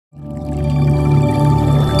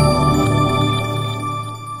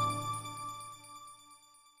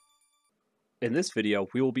In this video,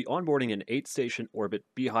 we will be onboarding an 8-station Orbit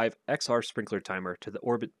B-hyve XR sprinkler timer to the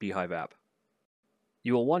Orbit B-hyve app.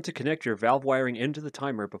 You will want to connect your valve wiring into the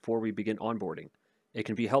timer before we begin onboarding. It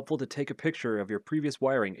can be helpful to take a picture of your previous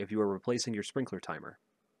wiring if you are replacing your sprinkler timer.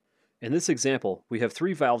 In this example, we have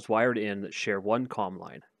 3 valves wired in that share one COM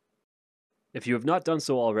line. If you have not done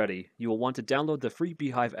so already, you will want to download the free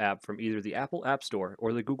B-hyve app from either the Apple App Store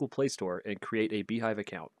or the Google Play Store and create a B-hyve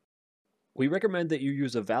account. We recommend that you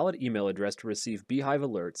use a valid email address to receive B-hyve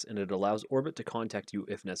alerts, and it allows Orbit to contact you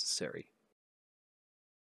if necessary.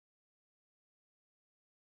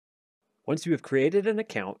 Once you have created an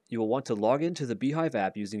account, you will want to log into the B-hyve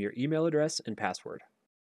app using your email address and password.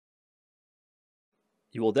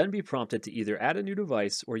 You will then be prompted to either add a new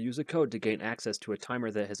device or use a code to gain access to a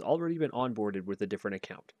timer that has already been onboarded with a different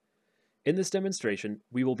account. In this demonstration,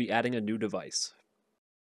 we will be adding a new device.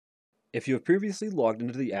 If you have previously logged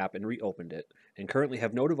into the app and reopened it, and currently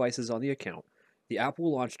have no devices on the account, the app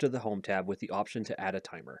will launch to the Home tab with the option to add a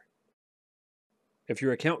timer. If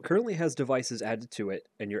your account currently has devices added to it,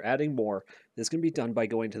 and you're adding more, this can be done by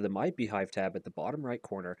going to the My B-hyve tab at the bottom right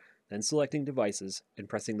corner, then selecting Devices, and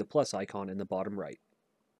pressing the plus icon in the bottom right.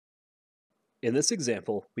 In this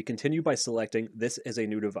example, we continue by selecting This as a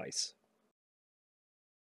new device.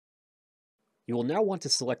 You will now want to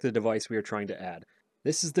select the device we are trying to add.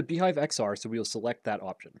 This is the B-hyve XR, so we will select that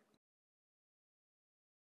option.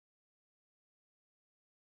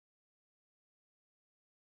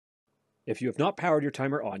 If you have not powered your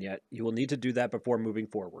timer on yet, you will need to do that before moving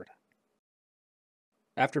forward.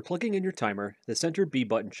 After plugging in your timer, the center B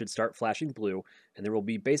button should start flashing blue, and there will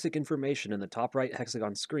be basic information in the top right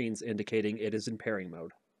hexagon screens indicating it is in pairing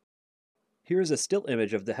mode. Here is a still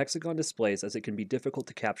image of the hexagon displays, as it can be difficult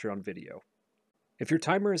to capture on video. If your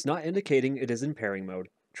timer is not indicating it is in pairing mode,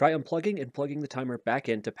 try unplugging and plugging the timer back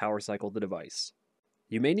in to power cycle the device.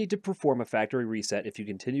 You may need to perform a factory reset if you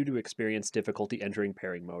continue to experience difficulty entering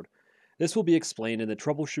pairing mode. This will be explained in the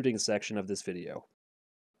troubleshooting section of this video.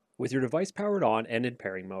 With your device powered on and in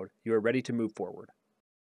pairing mode, you are ready to move forward.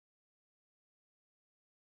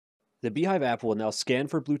 The B-hyve app will now scan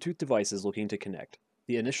for Bluetooth devices looking to connect.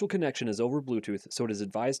 The initial connection is over Bluetooth, so it is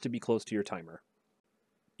advised to be close to your timer.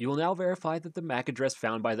 You will now verify that the MAC address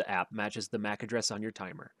found by the app matches the MAC address on your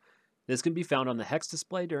timer. This can be found on the hex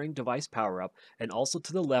display during device power-up, and also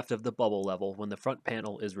to the left of the bubble level when the front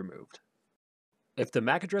panel is removed. If the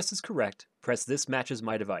MAC address is correct, press This matches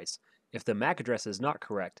my device. If the MAC address is not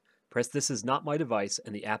correct, press This is not my device,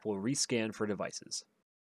 and the app will rescan for devices.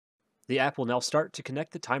 The app will now start to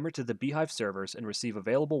connect the timer to the B-hyve servers and receive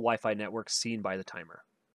available Wi-Fi networks seen by the timer.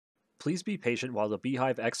 Please be patient while the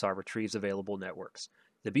B-hyve XR retrieves available networks.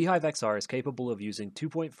 The B-hyve XR is capable of using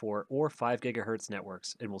 2.4 or 5 GHz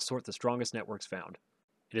networks and will sort the strongest networks found.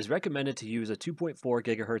 It is recommended to use a 2.4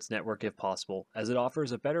 GHz network if possible, as it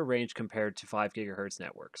offers a better range compared to 5 GHz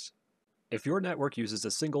networks. If your network uses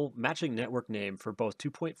a single matching network name for both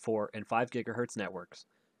 2.4 and 5 GHz networks,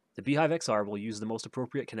 the B-hyve XR will use the most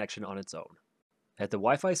appropriate connection on its own. At the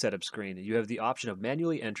Wi-Fi setup screen, you have the option of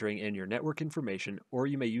manually entering in your network information, or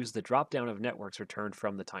you may use the drop-down of networks returned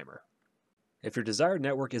from the timer. If your desired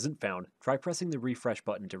network isn't found, try pressing the refresh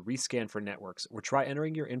button to rescan for networks, or try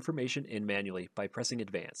entering your information in manually by pressing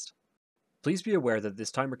Advanced. Please be aware that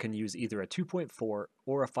this timer can use either a 2.4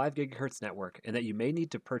 or a 5 GHz network, and that you may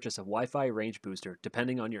need to purchase a Wi-Fi range booster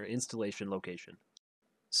depending on your installation location.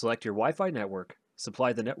 Select your Wi-Fi network,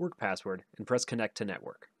 supply the network password, and press Connect to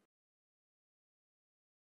Network.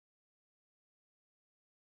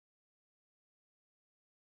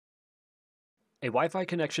 A Wi-Fi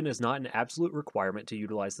connection is not an absolute requirement to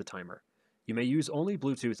utilize the timer. You may use only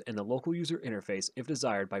Bluetooth in the local user interface if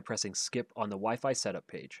desired by pressing Skip on the Wi-Fi setup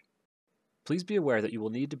page. Please be aware that you will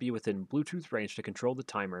need to be within Bluetooth range to control the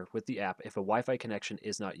timer with the app if a Wi-Fi connection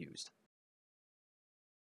is not used.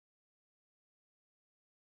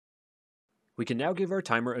 We can now give our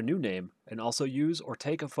timer a new name and also use or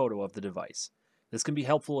take a photo of the device. This can be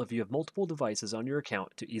helpful if you have multiple devices on your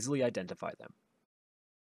account to easily identify them.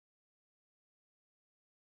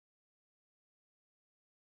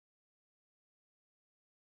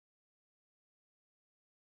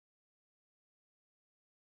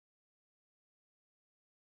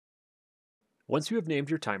 Once you have named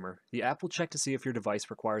your timer, the app will check to see if your device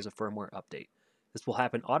requires a firmware update. This will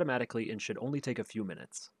happen automatically and should only take a few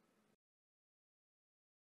minutes.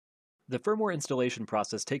 The firmware installation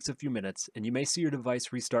process takes a few minutes, and you may see your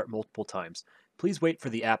device restart multiple times. Please wait for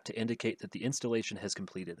the app to indicate that the installation has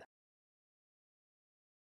completed.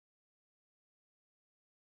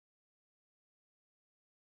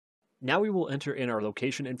 Now we will enter in our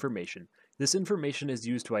location information. This information is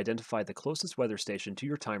used to identify the closest weather station to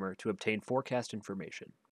your timer to obtain forecast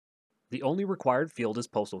information. The only required field is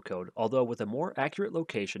postal code, although with a more accurate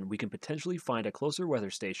location, we can potentially find a closer weather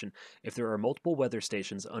station if there are multiple weather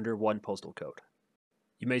stations under one postal code.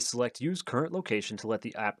 You may select Use Current Location to let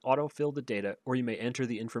the app autofill the data, or you may enter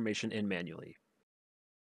the information in manually.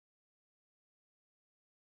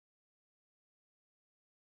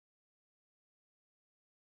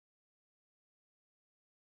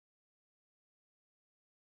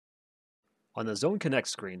 On the Zone Connect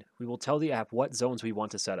screen, we will tell the app what zones we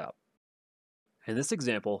want to set up. In this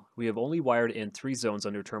example, we have only wired in 3 zones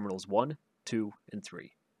under terminals 1, 2, and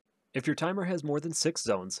 3. If your timer has more than 6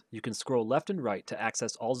 zones, you can scroll left and right to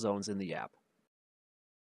access all zones in the app.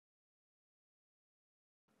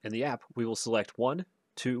 In the app, we will select 1,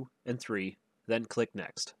 2, and 3, then click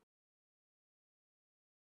Next.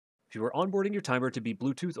 If you are onboarding your timer to be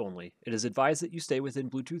Bluetooth only, it is advised that you stay within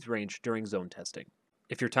Bluetooth range during zone testing.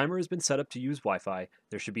 If your timer has been set up to use Wi-Fi,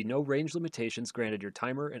 there should be no range limitations granted your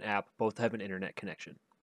timer and app both have an internet connection.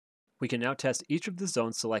 We can now test each of the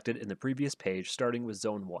zones selected in the previous page, starting with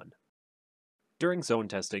Zone 1. During zone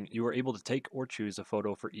testing, you are able to take or choose a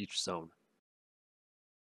photo for each zone.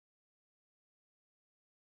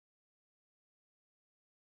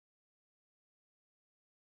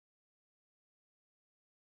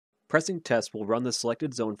 Pressing Test will run the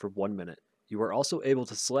selected zone for 1 minute. You are also able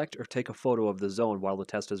to select or take a photo of the zone while the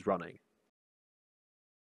test is running.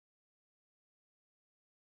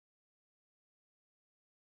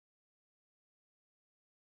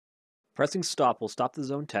 Pressing Stop will stop the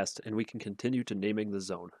zone test, and we can continue to naming the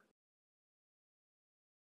zone.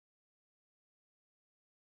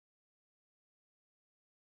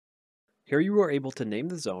 Here you are able to name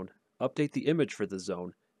the zone, update the image for the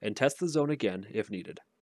zone, and test the zone again if needed.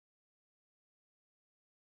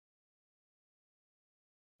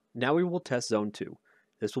 Now we will test Zone 2.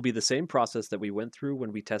 This will be the same process that we went through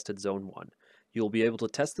when we tested Zone 1. You will be able to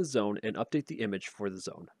test the zone and update the image for the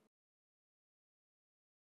zone.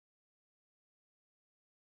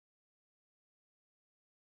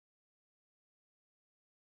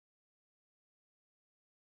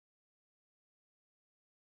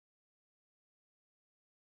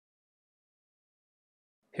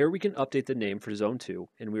 Here we can update the name for Zone 2,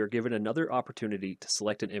 and we are given another opportunity to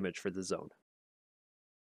select an image for the zone.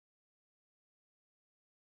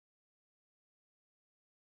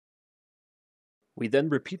 We then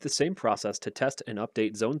repeat the same process to test and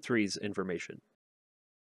update Zone 3's information.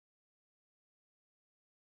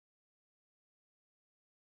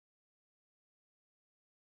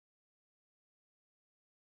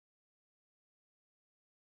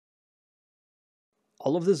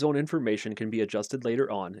 All of the zone information can be adjusted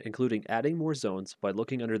later on, including adding more zones by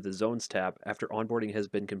looking under the Zones tab after onboarding has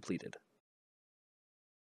been completed.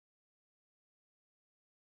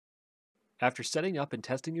 After setting up and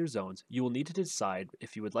testing your zones, you will need to decide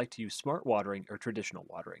if you would like to use smart watering or traditional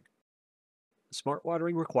watering. Smart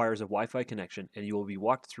watering requires a Wi-Fi connection, and you will be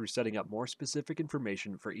walked through setting up more specific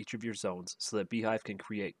information for each of your zones so that B-hyve can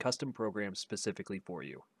create custom programs specifically for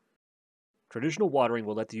you. Traditional watering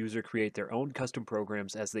will let the user create their own custom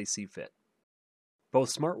programs as they see fit. Both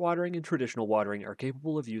smart watering and traditional watering are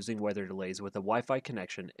capable of using weather delays with a Wi-Fi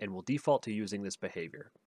connection and will default to using this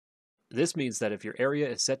behavior. This means that if your area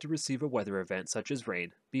is set to receive a weather event such as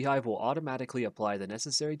rain, B-hyve will automatically apply the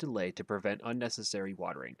necessary delay to prevent unnecessary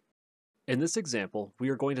watering. In this example, we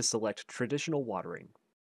are going to select traditional watering.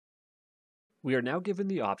 We are now given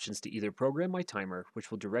the options to either program my timer,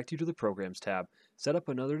 which will direct you to the Programs tab, set up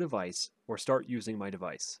another device, or start using my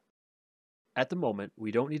device. At the moment,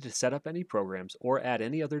 we don't need to set up any programs or add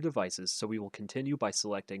any other devices, so we will continue by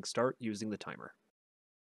selecting Start using the timer.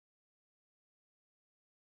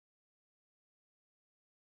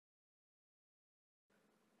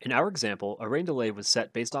 In our example, a rain delay was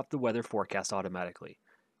set based off the weather forecast automatically.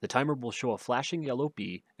 The timer will show a flashing yellow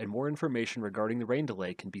B, and more information regarding the rain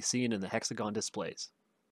delay can be seen in the hexagon displays.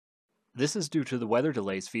 This is due to the weather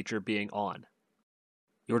delays feature being on.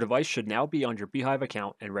 Your device should now be on your B-hyve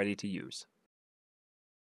account and ready to use.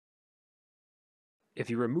 If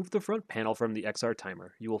you remove the front panel from the XR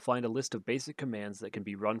timer, you will find a list of basic commands that can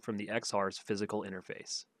be run from the XR's physical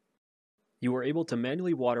interface. You are able to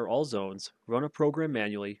manually water all zones, run a program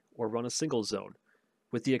manually, or run a single zone.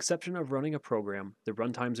 With the exception of running a program, the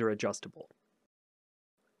runtimes are adjustable.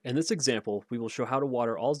 In this example, we will show how to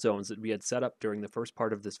water all zones that we had set up during the first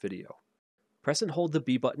part of this video. Press and hold the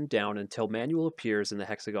B button down until manual appears in the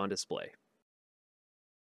hexagon display.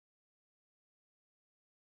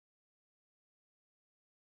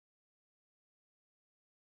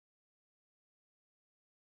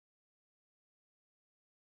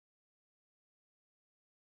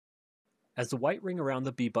 As the white ring around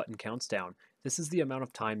the B button counts down, this is the amount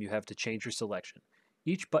of time you have to change your selection.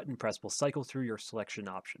 Each button press will cycle through your selection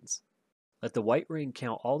options. Let the white ring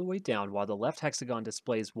count all the way down while the left hexagon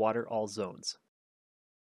displays water all zones.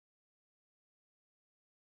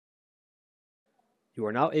 You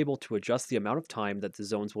are now able to adjust the amount of time that the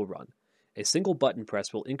zones will run. A single button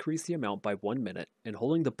press will increase the amount by 1 minute, and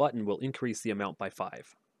holding the button will increase the amount by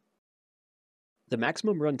 5. The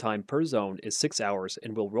maximum runtime per zone is 6 hours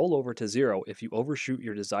and will roll over to 0 if you overshoot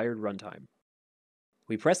your desired runtime.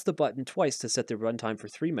 We press the button twice to set the runtime for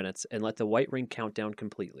 3 minutes and let the white ring count down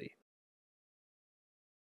completely.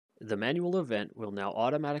 The manual event will now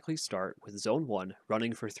automatically start with Zone 1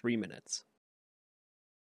 running for 3 minutes.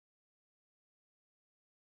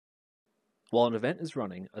 While an event is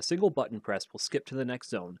running, a single button press will skip to the next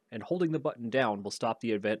zone, and holding the button down will stop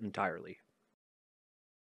the event entirely.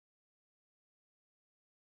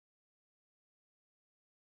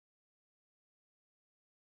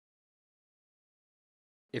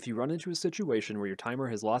 If you run into a situation where your timer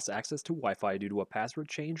has lost access to Wi-Fi due to a password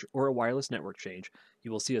change or a wireless network change,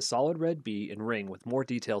 you will see a solid red B and ring with more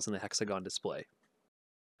details in the hexagon display.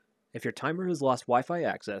 If your timer has lost Wi-Fi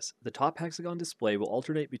access, the top hexagon display will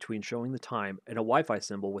alternate between showing the time and a Wi-Fi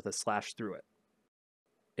symbol with a slash through it.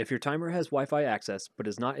 If your timer has Wi-Fi access but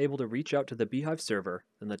is not able to reach out to the B-hyve server,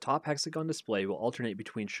 then the top hexagon display will alternate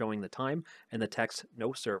between showing the time and the text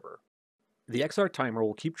 "No server." The XR timer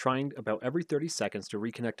will keep trying about every 30 seconds to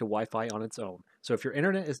reconnect to Wi-Fi on its own, so if your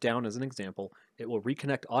internet is down as an example, it will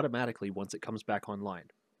reconnect automatically once it comes back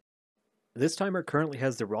online. This timer currently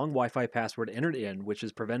has the wrong Wi-Fi password entered in, which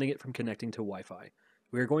is preventing it from connecting to Wi-Fi.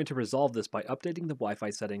 We are going to resolve this by updating the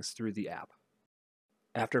Wi-Fi settings through the app.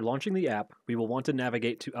 After launching the app, we will want to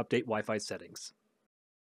navigate to Update Wi-Fi Settings.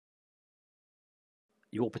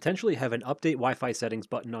 You will potentially have an Update Wi-Fi Settings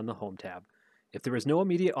button on the Home tab. If there is no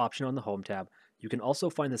immediate option on the Home tab, you can also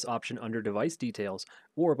find this option under Device Details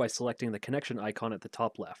or by selecting the connection icon at the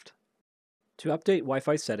top left. To update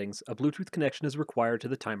Wi-Fi settings, a Bluetooth connection is required to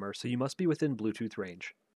the timer, so you must be within Bluetooth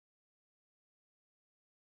range.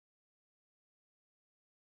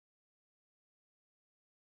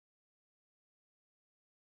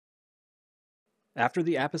 After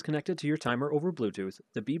the app is connected to your timer over Bluetooth,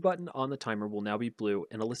 the B button on the timer will now be blue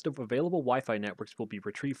and a list of available Wi-Fi networks will be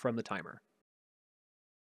retrieved from the timer.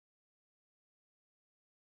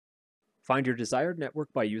 Find your desired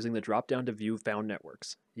network by using the drop-down to view found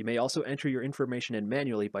networks. You may also enter your information in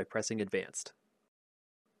manually by pressing Advanced.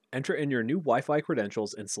 Enter in your new Wi-Fi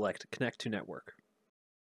credentials and select Connect to Network.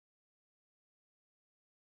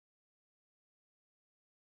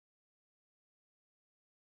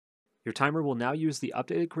 Your timer will now use the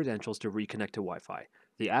updated credentials to reconnect to Wi-Fi.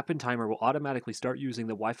 The app and timer will automatically start using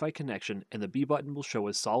the Wi-Fi connection, and the B button will show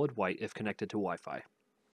as solid white if connected to Wi-Fi.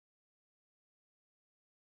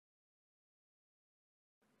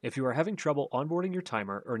 If you are having trouble onboarding your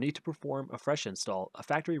timer or need to perform a fresh install, a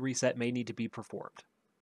factory reset may need to be performed.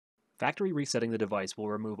 Factory resetting the device will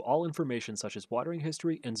remove all information such as watering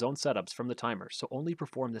history and zone setups from the timer, so only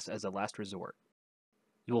perform this as a last resort.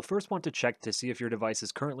 You will first want to check to see if your device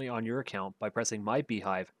is currently on your account by pressing My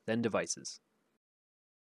B-hyve, then Devices.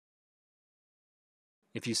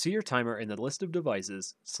 If you see your timer in the list of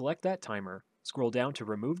devices, select that timer, scroll down to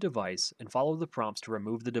Remove Device, and follow the prompts to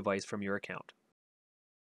remove the device from your account.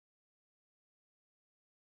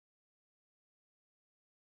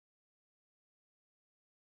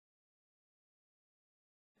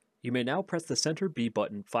 You may now press the center B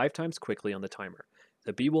button 5 times quickly on the timer.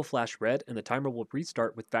 The B will flash red and the timer will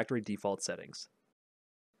restart with factory default settings.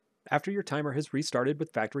 After your timer has restarted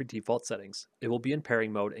with factory default settings, it will be in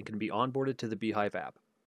pairing mode and can be onboarded to the B-hyve app.